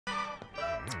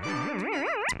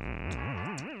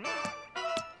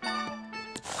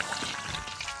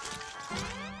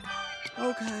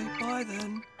Okay, bye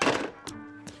then.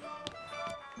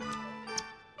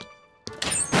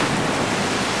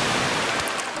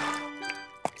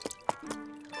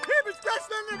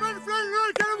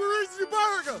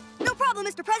 No problem,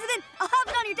 Mr. President. I'll have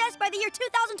it on your desk by the year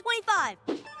 2025.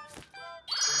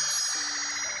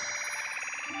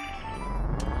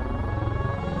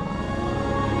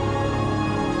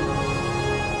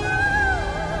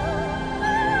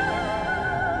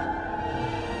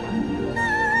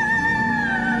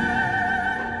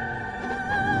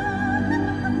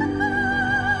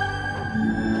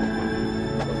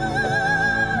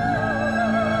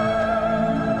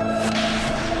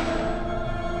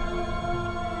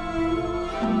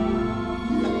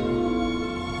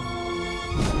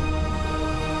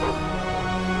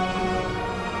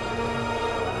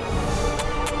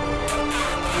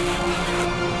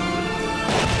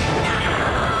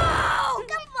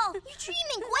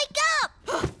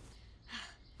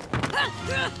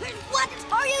 What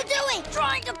are you doing?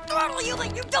 Trying to throttle you,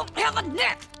 but you don't have a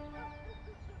neck!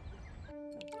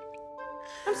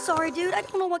 I'm sorry, dude. I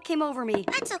don't know what came over me.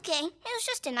 That's okay. It was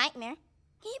just a nightmare.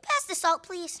 Can you pass the salt,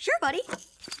 please? Sure, buddy.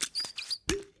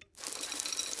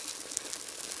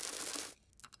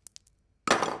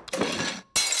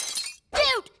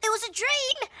 Dude, it was a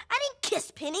dream! I didn't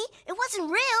kiss Penny. It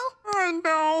wasn't real. I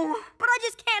know. But I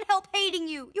just can't help hating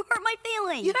you. You hurt my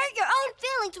feelings. You hurt your own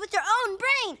feelings with your own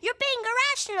brain. You're being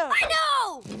irrational. I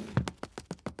know!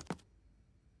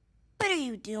 What are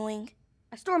you doing?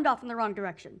 I stormed off in the wrong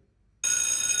direction.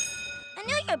 I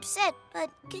know you're upset,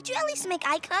 but could you at least make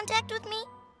eye contact with me?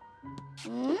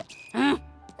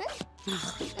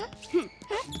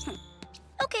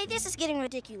 Okay, this is getting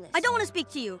ridiculous. I don't want to speak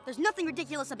to you. There's nothing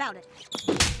ridiculous about it.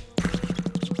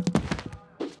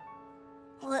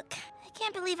 Look, I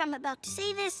can't believe I'm about to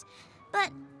say this,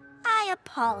 but I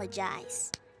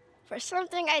apologize for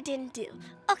something I didn't do,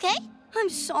 okay? I'm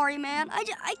sorry, man. I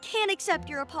can't accept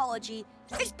your apology,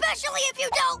 especially if you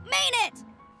don't mean it!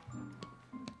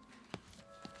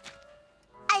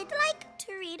 I'd like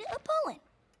to read a poem.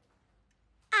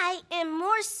 I am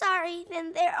more sorry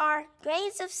than there are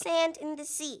grains of sand in the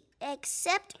sea.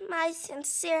 Accept my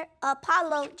sincere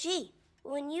apology.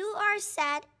 When you are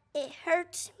sad, it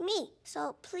hurts me.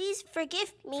 So please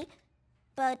forgive me,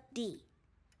 buddy.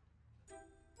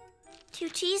 Too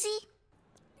cheesy?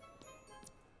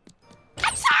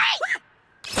 I'm sorry!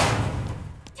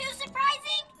 Too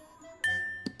surprising?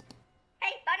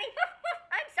 Hey, buddy.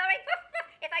 I'm sorry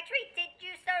if I treated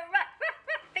you so rough.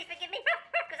 Please forgive me,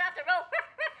 because after all,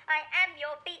 I am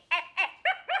your BFF.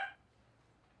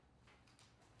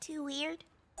 Too weird?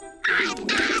 I'm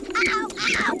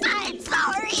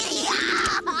sorry!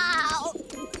 Ow.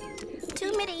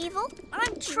 Too medieval?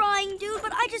 I'm trying, dude,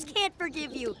 but I just can't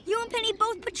forgive you. You and Penny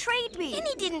both betrayed me.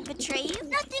 Penny didn't betray you.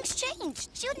 Nothing's changed.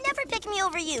 She would never pick me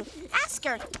over you. Ask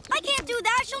her. I can't do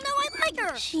that. She'll know I like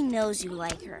her. She knows you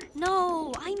like her.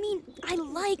 No, I mean, I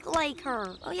like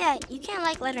her. Oh, yeah, you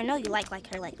can't let her know you like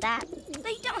her like that.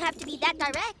 But you don't have to be that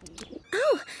direct.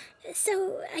 Oh,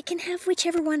 so I can have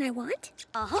whichever one I want?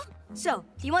 Uh-huh. So,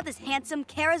 do you want this handsome,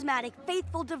 charismatic,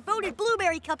 faithful, devoted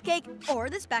blueberry cupcake or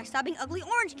this backstabbing, ugly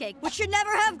orange cake, which should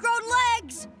never have grown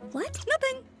legs? What?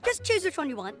 Nothing. Just choose which one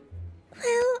you want.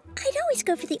 Well, I'd always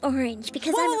go for the orange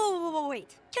because Whoa,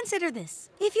 wait. Consider this.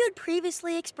 If you had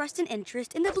previously expressed an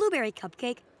interest in the blueberry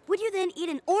cupcake, would you then eat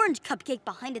an orange cupcake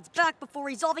behind its back before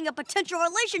resolving a potential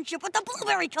relationship with the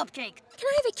blueberry cupcake? Can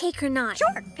I have a cake or not?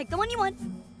 Sure. Pick the one you want.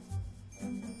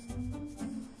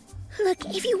 Look,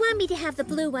 if you want me to have the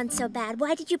blue one so bad,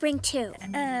 why did you bring two?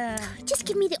 Just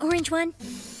give me the orange one.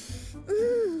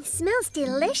 Mmm, smells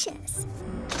delicious.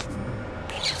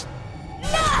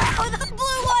 No! The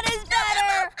blue one is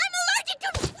better! I'm allergic to...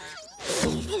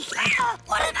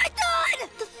 What have I done?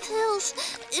 The pills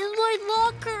in my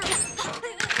locker.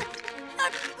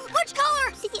 Which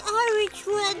color? The orange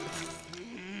one.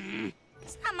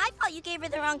 It's not my fault you gave her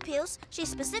the wrong pills. She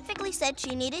specifically said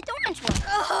she needed the orange one.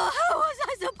 How was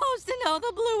I supposed to know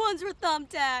the blue ones were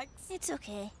thumbtacks? It's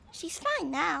okay. She's fine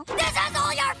now. This is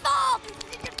all your fault!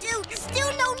 Dude,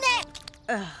 still no neck.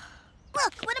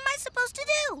 Look, what am I supposed to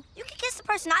do? You can kiss the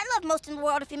person I love most in the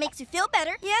world if it makes you feel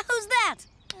better. Yeah, who's that?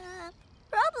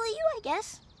 Probably you, I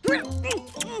guess.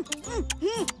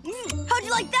 How'd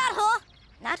you like that, huh?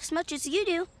 Not as much as you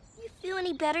do. You feel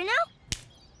any better now?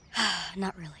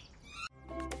 Not really.